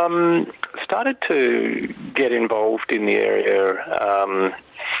 Yeah, started to get involved in the area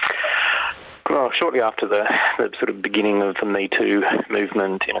shortly after the sort of beginning of the Me Too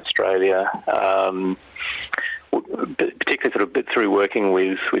movement in Australia, particularly sort of through working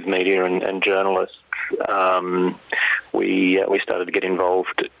with media and journalists. We started to get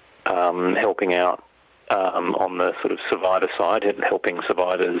involved helping out on the sort of survivor side, helping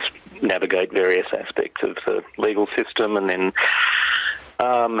survivors navigate various aspects of the legal system, and then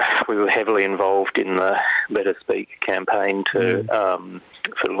we were heavily involved in the Let Us Speak campaign for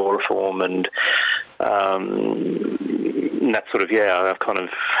law reform, and that sort of, I've kind of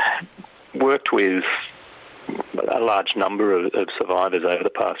worked with a large number of survivors over the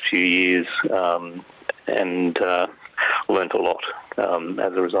past few years and learnt a lot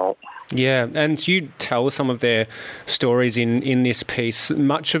as a result. Yeah, and you tell some of their stories in this piece.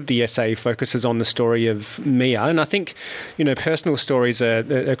 Much of the essay focuses on the story of Mia, and I think, personal stories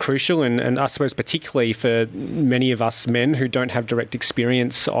are crucial, and I suppose particularly for many of us men who don't have direct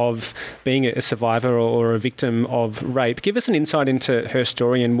experience of being a survivor or a victim of rape. Give us an insight into her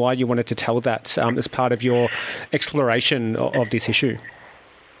story and why you wanted to tell that as part of your exploration of this issue.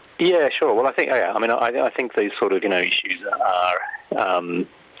 Yeah, sure. Well, I think these sort of issues are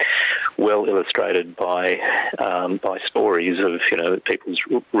well illustrated by stories of people's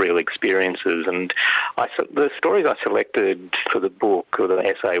real experiences, and the stories I selected for the book or the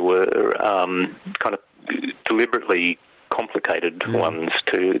essay were kind of deliberately complicated ones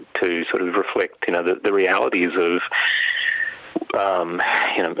to sort of reflect the realities of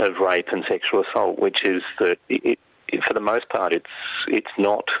of rape and sexual assault, which is that for the most part it's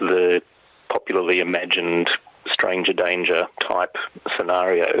not the popularly imagined stranger danger type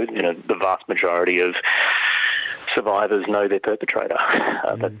scenario. The vast majority of survivors know their perpetrator.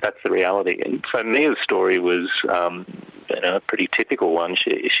 That's the reality. And so Mia's story was a pretty typical one.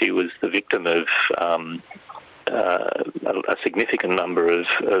 She was the victim of a significant number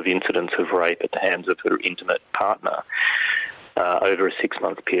of incidents of rape at the hands of her intimate partner over a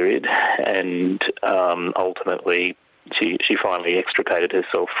 6-month period, and ultimately she finally extricated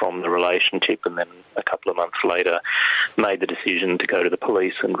herself from the relationship, and then a couple of months later made the decision to go to the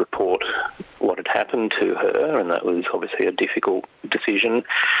police and report what had happened to her, and that was obviously a difficult decision.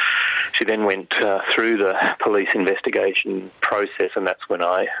 She then went through the police investigation process, and that's when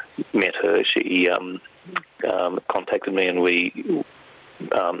I met her. She contacted me, and we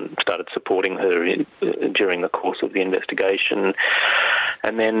started supporting her during the course of the investigation,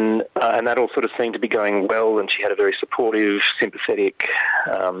 and then and that all sort of seemed to be going well, and she had a very supportive, sympathetic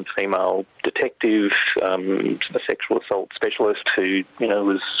female detective, a sexual assault specialist who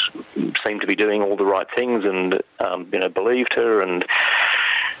seemed to be doing all the right things and believed her, and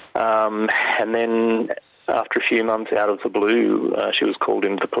then after a few months, out of the blue, she was called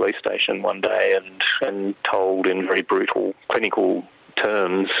into the police station one day and told in very brutal clinical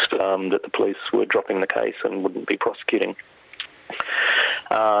terms that the police were dropping the case and wouldn't be prosecuting.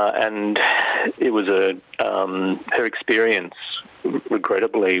 And it was her experience,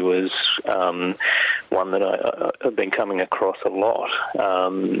 regrettably, was one that I've been coming across a lot,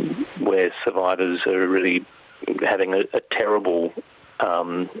 where survivors are really having a terrible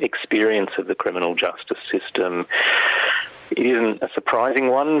experience of the criminal justice system. It isn't a surprising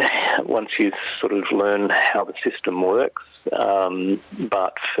one once you sort of learn how the system works,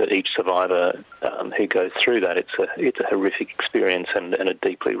 but for each survivor who goes through that, it's a horrific experience and a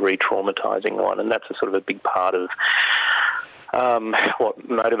deeply re-traumatising one, and that's a sort of a big part of what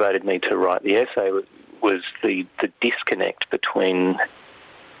motivated me to write the essay was the disconnect between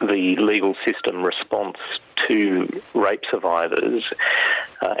the legal system response to rape survivors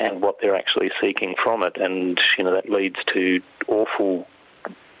and what they're actually seeking from it, and that leads to awful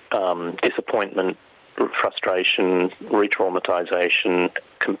disappointment, frustration, re-traumatisation,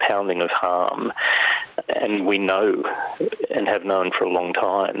 compounding of harm, and we know and have known for a long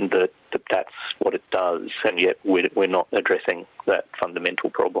time that that's what it does, and yet we're not addressing that fundamental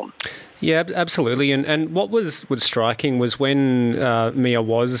problem. Yeah, absolutely. And what was striking was when Mia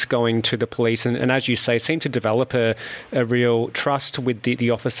was going to the police and as you say, seemed to develop a real trust with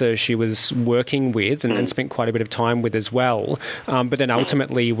the officer she was working with and spent quite a bit of time with as well. But then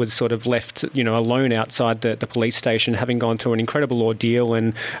ultimately was sort of left, alone outside the police station, having gone through an incredible ordeal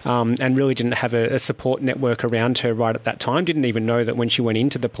and really didn't have a support network around her right at that time. Didn't even know that when she went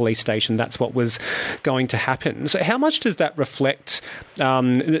into the police station, that's what was going to happen. So how much does that reflect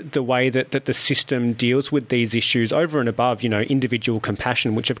the way that the system deals with these issues over and above, individual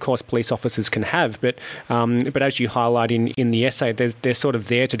compassion, which of course police officers can have, but as you highlight in the essay, they're sort of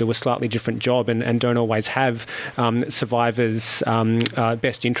there to do a slightly different job and don't always have survivors'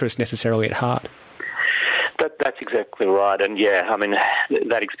 best interest necessarily at heart. That's exactly right, and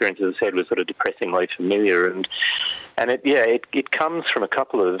that experience, as I said, was sort of depressingly familiar, and it comes from a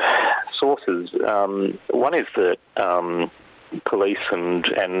couple of sources. One is that police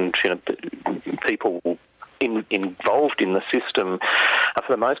and people involved in the system are,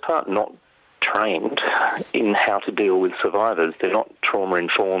 for the most part, not trained in how to deal with survivors. They're not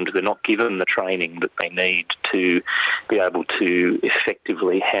trauma-informed. They're not given the training that they need to be able to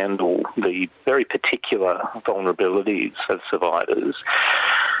effectively handle the very particular vulnerabilities of survivors.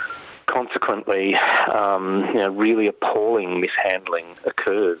 Consequently, really appalling mishandling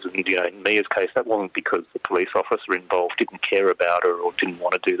occurs. And, in Mia's case, that wasn't because the police officer involved didn't care about her or didn't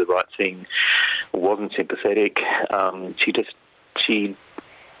want to do the right thing or wasn't sympathetic. She just she,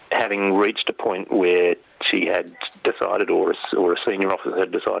 having reached a point where she had decided, or a senior officer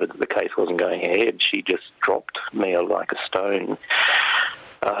had decided that the case wasn't going ahead, she just dropped Mia like a stone,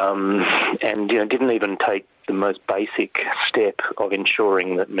 and didn't even take the most basic step of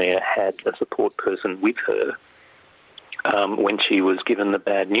ensuring that Mia had a support person with her when she was given the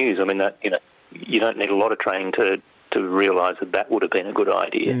bad news. I mean, that you don't need a lot of training to realise that would have been a good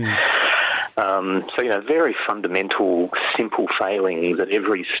idea. Very fundamental, simple failings at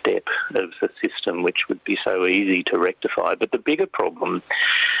every step of the system, which would be so easy to rectify. But the bigger problem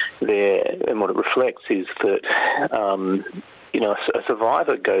there, and what it reflects, is that a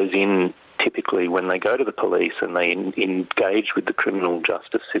survivor goes in typically when they go to the police and they engage with the criminal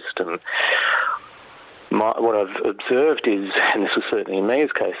justice system. What I've observed is, and this was certainly in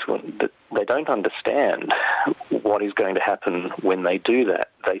Mia's case, that they don't understand what is going to happen when they do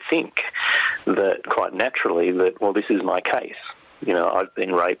that. They think that quite naturally that, well, this is my case. I've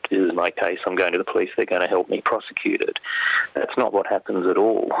been raped, this is my case, I'm going to the police, they're going to help me prosecute it. That's not what happens at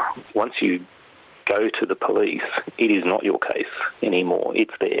all. Once you go to the police, it is not your case anymore,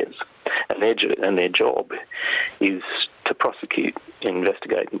 it's theirs. And their job is to prosecute,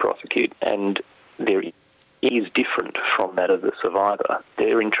 investigate and prosecute. And there is different from that of the survivor.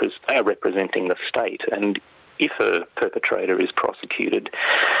 Their interests, they are representing the state, and if a perpetrator is prosecuted,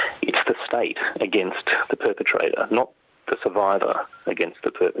 it's the state against the perpetrator, not the survivor against the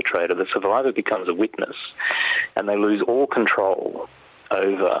perpetrator. The survivor becomes a witness, and they lose all control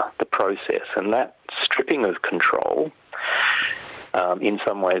over the process, and that stripping of control in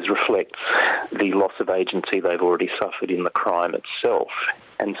some ways reflects the loss of agency they've already suffered in the crime itself.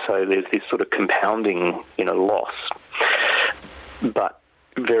 And so there's this sort of compounding, loss. But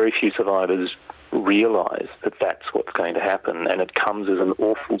very few survivors realise that that's what's going to happen, and it comes as an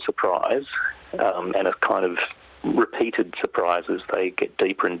awful surprise and a kind of repeated surprise as they get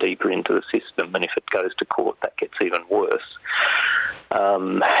deeper and deeper into the system, and if it goes to court, that gets even worse.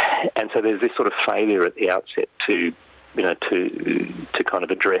 And so there's this sort of failure at the outset to kind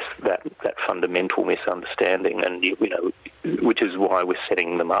of address that fundamental misunderstanding, and which is why we're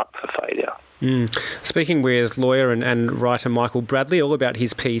setting them up for failure. Speaking with lawyer and writer Michael Bradley all about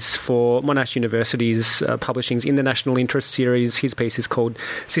his piece for Monash University's Publishing's In the National Interest series. His piece is called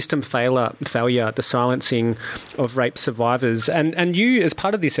System Failure, the Silencing of Rape Survivors. And you, as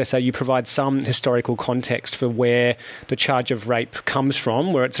part of this essay, you provide some historical context for where the charge of rape comes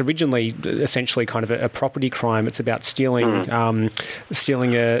from, where it's originally essentially kind of a property crime. It's about stealing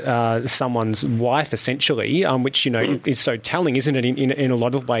someone's wife, essentially, which, is so telling, isn't it, in a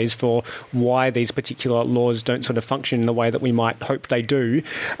lot of ways for why these particular laws don't sort of function in the way that we might hope they do.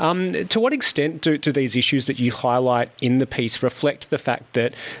 To what extent do these issues that you highlight in the piece reflect the fact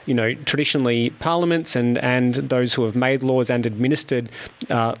that, traditionally parliaments and those who have made laws and administered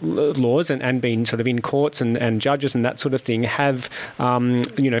laws and been sort of in courts and judges and that sort of thing have,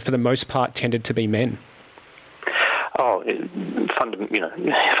 for the most part, tended to be men?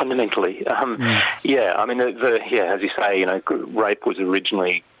 Fundamentally, yeah. I mean, as you say, rape was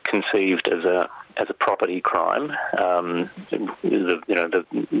originally conceived as a property crime. The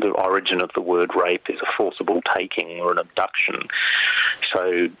origin of the word rape is a forcible taking or an abduction.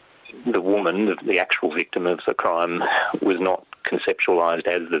 So the woman, the actual victim of the crime, was not conceptualised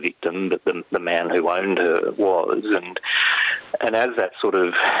as the victim, but the man who owned her was. And as that sort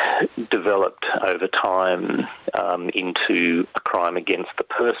of developed over time into a crime against the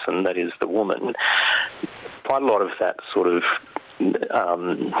person, that is the woman, quite a lot of that sort of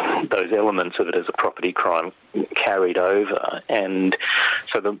those elements of it as a property crime carried over. And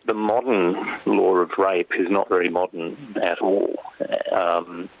so the modern law of rape is not very modern at all.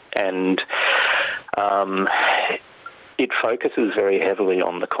 It focuses very heavily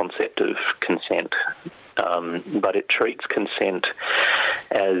on the concept of consent, but it treats consent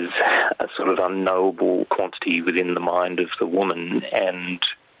as a sort of unknowable quantity within the mind of the woman, and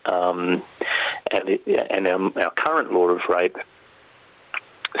our current law of rape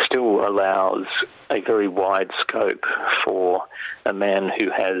still allows a very wide scope for a man who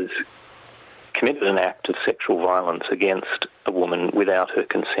has committed an act of sexual violence against a woman without her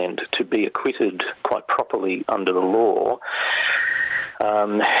consent to be acquitted quite properly under the law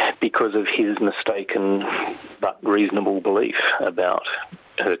because of his mistaken but reasonable belief about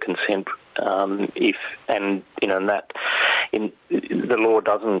her consent. The law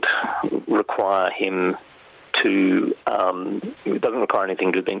doesn't require him to, it doesn't require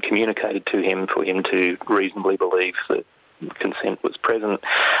anything to have been communicated to him for him to reasonably believe that consent was present.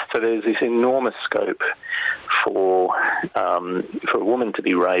 So there's this enormous scope for a woman to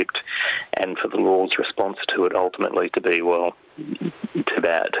be raped, and for the law's response to it ultimately to be, well, too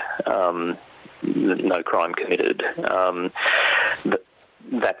bad, no crime committed.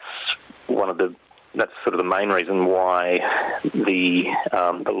 That's sort of the main reason why the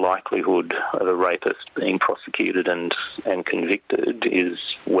likelihood of a rapist being prosecuted and convicted is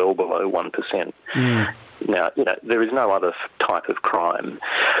well below 1%. Now, there is no other type of crime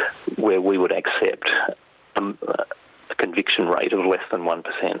where we would accept a conviction rate of less than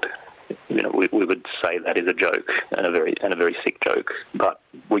 1%. We would say that is a joke, and a very sick joke, but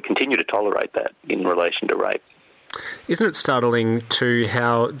we continue to tolerate that in relation to rape. Isn't it startling too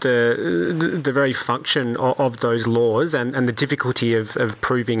how the very function of those laws and the difficulty of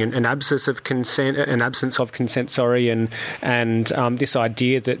proving an absence of consent, and this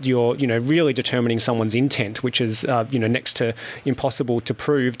idea that you're really determining someone's intent, which is next to impossible to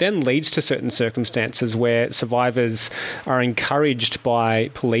prove, then leads to certain circumstances where survivors are encouraged by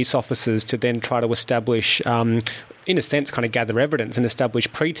police officers to then try to establish, in a sense, kind of gather evidence and establish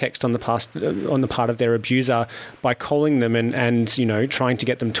pretext on the part of their abuser by calling them and trying to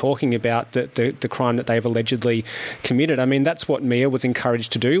get them talking about the crime that they've allegedly committed. I mean, that's what Mia was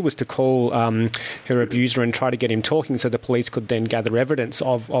encouraged to do, was to call her abuser and try to get him talking so the police could then gather evidence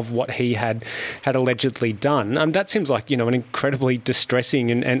of what he had allegedly done. That seems like, an incredibly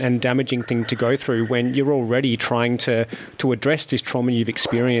distressing and damaging thing to go through when you're already trying to address this trauma you've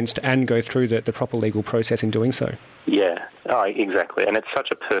experienced and go through the proper legal process in doing so. Yeah, exactly. And it's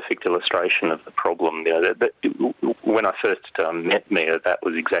such a perfect illustration of the problem. When I first met Mia, that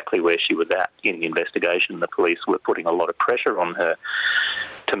was exactly where she was at in the investigation. The police were putting a lot of pressure on her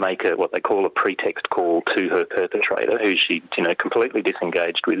to make what they call a pretext call to her perpetrator, who she, completely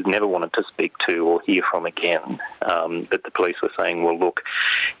disengaged with, never wanted to speak to or hear from again. But the police were saying, well, look,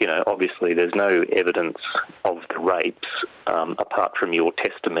 obviously there's no evidence of the rapes apart from your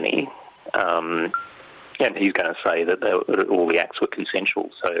testimony. And he's going to say that all the acts were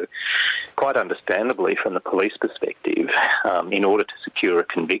consensual. So quite understandably, from the police perspective, in order to secure a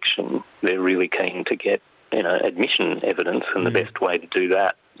conviction, they're really keen to get admission evidence, and the best way to do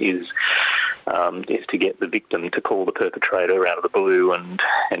that is to get the victim to call the perpetrator out of the blue and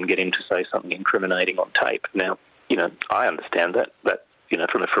get him to say something incriminating on tape. Now, I understand that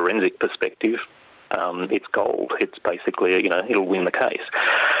from a forensic perspective, it's gold. It's basically, it'll win the case.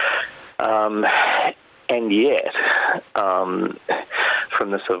 And yet, from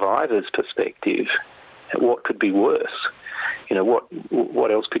the survivor's perspective, what could be worse?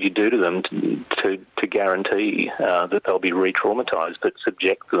 What else could you do to them to guarantee that they'll be re-traumatised, but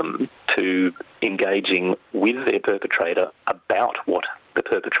subject them to engaging with their perpetrator about what the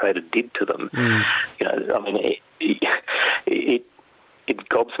perpetrator did to them? It's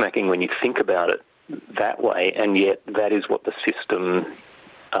gobsmacking when you think about it that way, and yet that is what the system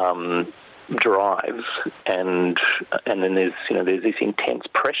drives, and then there's this intense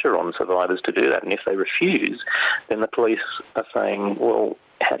pressure on survivors to do that, and if they refuse, then the police are saying, well,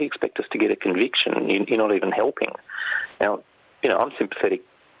 how do you expect us to get a conviction? You're not even helping. Now, I'm sympathetic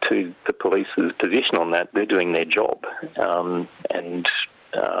to the police's position on that. They're doing their job and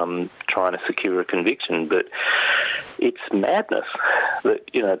trying to secure a conviction, but it's madness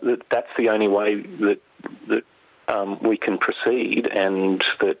that that's the only way that we can proceed, and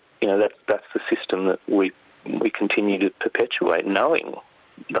that that's the system that we continue to perpetuate, knowing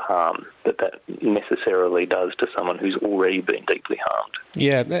the harm that necessarily does to someone who's already been deeply harmed.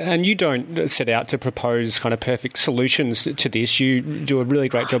 Yeah, and you don't set out to propose kind of perfect solutions to this. You do a really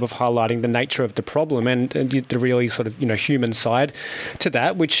great job of highlighting the nature of the problem and the really sort of human side to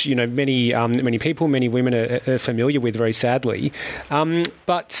that, which many people, many women are familiar with, very sadly.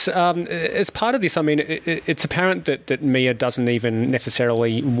 But as part of this, I mean, it's apparent that Mia doesn't even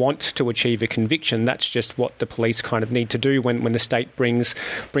necessarily want to achieve a conviction. That's just what the police kind of need to do when the state brings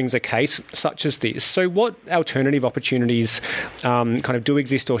a case such as this. So what alternative opportunities kind of do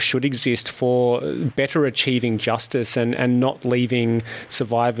exist or should exist for better achieving justice and not leaving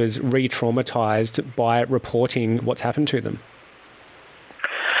survivors re-traumatised by reporting what's happened to them?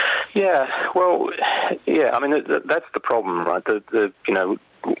 Yeah, well, I mean, that's the problem, right?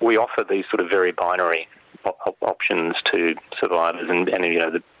 We offer these sort of very binary options to survivors, and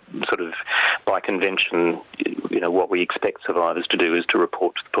the sort of by convention, what we expect survivors to do is to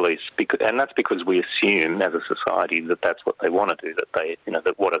report to the police, and that's because we assume as a society that that's what they want to do, that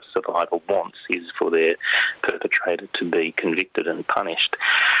what a survivor wants is for their perpetrator to be convicted and punished.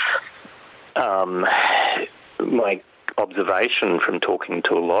 My observation from talking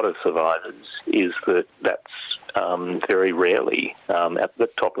to a lot of survivors is that that's very rarely at the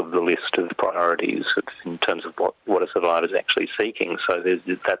top of the list of priorities in terms of what a survivor's actually seeking. So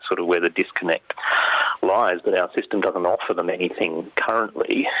that's sort of where the disconnect lies, but our system doesn't offer them anything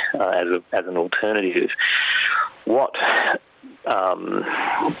currently as an alternative. What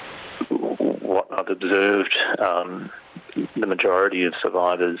I've observed the majority of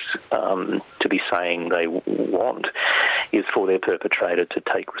survivors to be saying they want is for their perpetrator to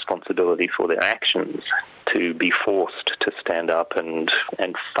take responsibility for their actions, to be forced to stand up and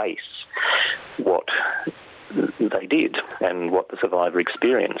face what they did and what the survivor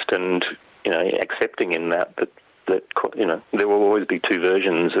experienced, and accepting in that there will always be two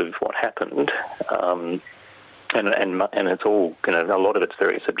versions of what happened. And it's all, a lot of it's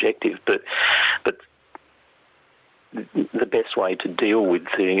very subjective, but the best way to deal with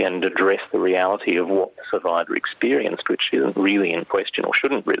and address the reality of what the survivor experienced, which isn't really in question or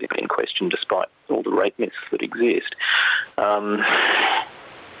shouldn't really be in question despite all the rape myths that exist, well,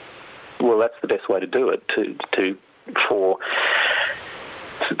 that's the best way to do it, for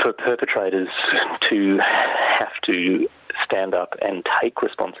perpetrators to have to stand up and take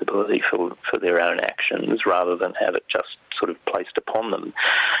responsibility for their own actions rather than have it just sort of placed upon them.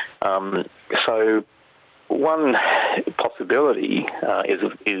 So one possibility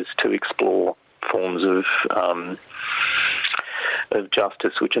is to explore forms of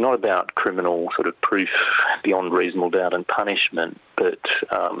justice which are not about criminal sort of proof beyond reasonable doubt and punishment, but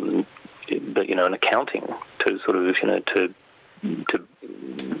an accounting to sort of to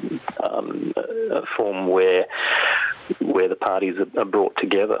a form where the parties are brought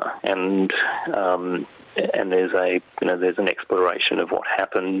together and there's an exploration of what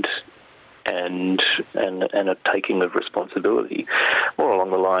happened and a taking of responsibility, more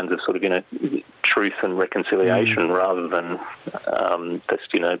along the lines of sort of truth and reconciliation rather than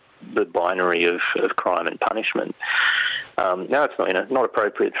just the binary of crime and punishment. Now it's not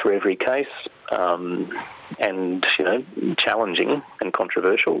appropriate for every case, and challenging and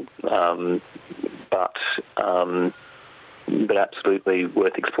controversial, but absolutely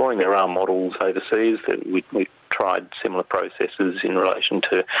worth exploring. There are models overseas that we tried similar processes in relation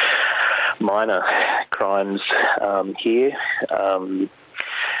to minor crimes here.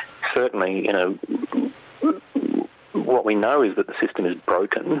 Certainly, what we know is that the system is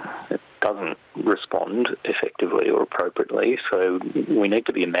broken. It doesn't respond effectively or appropriately, so we need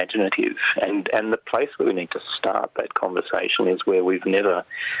to be imaginative. And the place where we need to start that conversation is where we've never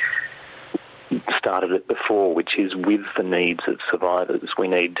started it before, which is with the needs of survivors. We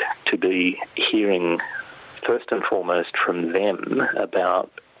need to be hearing first and foremost from them about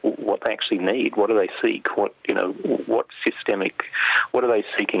what they actually need. What do they seek? What are they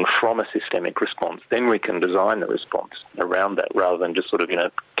seeking from a systemic response? Then we can design the response around that, rather than just sort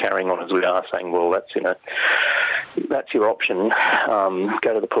of carrying on as we are, saying, well, that's your option.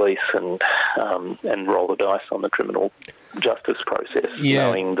 Go to the police and roll the dice on the criminal justice process,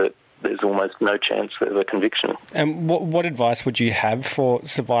 knowing that there's almost no chance of a conviction. And what advice would you have for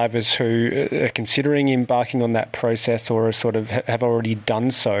survivors who are considering embarking on that process or are sort of have already done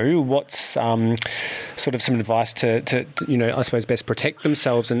so? What's sort of some advice to I suppose best protect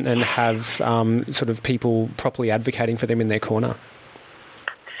themselves and have sort of people properly advocating for them in their corner?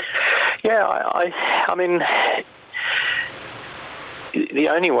 Yeah, I mean, the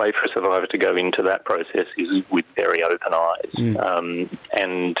only way for a survivor to go into that process is with very open eyes.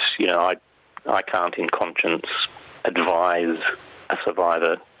 And, I can't in conscience advise a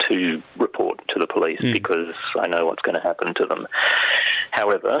survivor to report to the police because I know what's going to happen to them.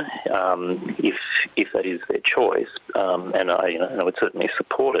 However, if that is their choice, and I would certainly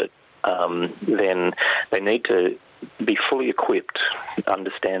support it, then they need to be fully equipped,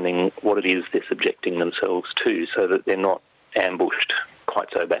 understanding what it is they're subjecting themselves to, so that they're not ambushed quite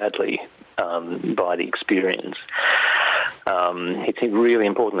so badly by the experience. It's really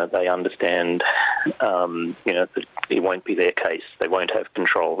important that they understand, that it won't be their case. They won't have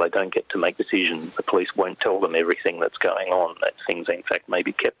control. They don't get to make decisions. The police won't tell them everything that's going on. That things, in fact, may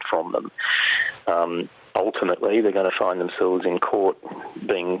be kept from them. Ultimately, they're going to find themselves in court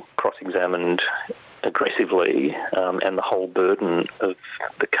being cross-examined aggressively, and the whole burden of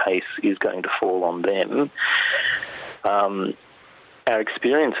the case is going to fall on them. Our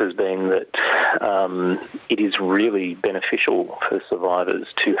experience has been that it is really beneficial for survivors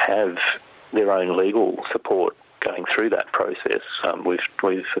to have their own legal support going through that process.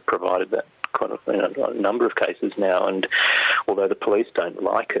 We've provided that kind of a number of cases now, and although the police don't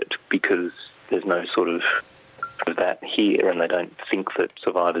like it because there's no sort of that here and they don't think that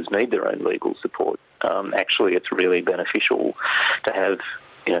survivors need their own legal support, actually it's really beneficial to have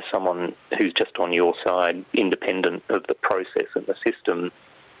someone who's just on your side, independent of the process and the system,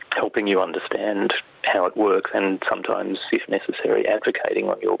 helping you understand how it works and sometimes, if necessary, advocating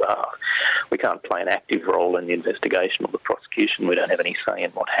on your behalf. We can't play an active role in the investigation or the prosecution. We don't have any say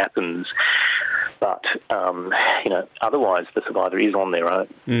in what happens. But, otherwise the survivor is on their own.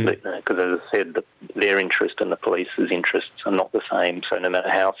 Because, as I said, their interest and the police's interests are not the same. So no matter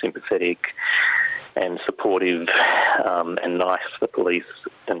how sympathetic and supportive and nice the police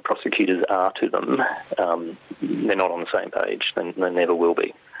and prosecutors are to them, they're not on the same page. They never will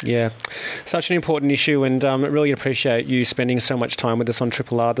be. Yeah, such an important issue, and really appreciate you spending so much time with us on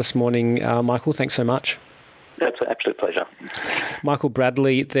Triple R this morning. Michael, thanks so much. That's an absolute pleasure. Michael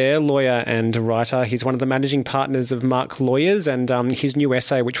Bradley there, lawyer and writer. He's one of the managing partners of Mark Lawyers, and his new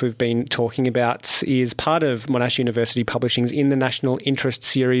essay, which we've been talking about, is part of Monash University Publishing's In the National Interest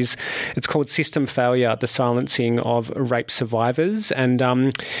series. It's called System Failure, The Silencing of Rape Survivors. And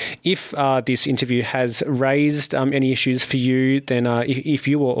if this interview has raised any issues for you, then if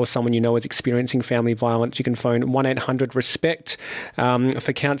you or someone you know is experiencing family violence, you can phone 1-800-RESPECT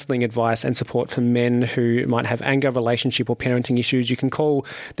for counselling, advice and support for men who might have anger, relationship or parenting issues. You can call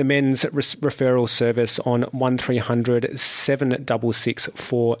the Men's Referral Service on 1300 766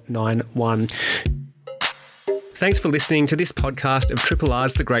 491. Thanks for listening to this podcast of Triple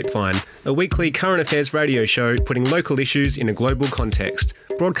R's The Grapevine, a weekly current affairs radio show putting local issues in a global context.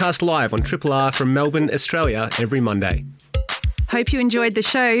 Broadcast live on Triple R from Melbourne, Australia, every Monday. Hope you enjoyed the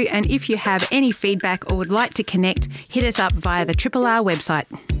show, and if you have any feedback or would like to connect, hit us up via the Triple R website.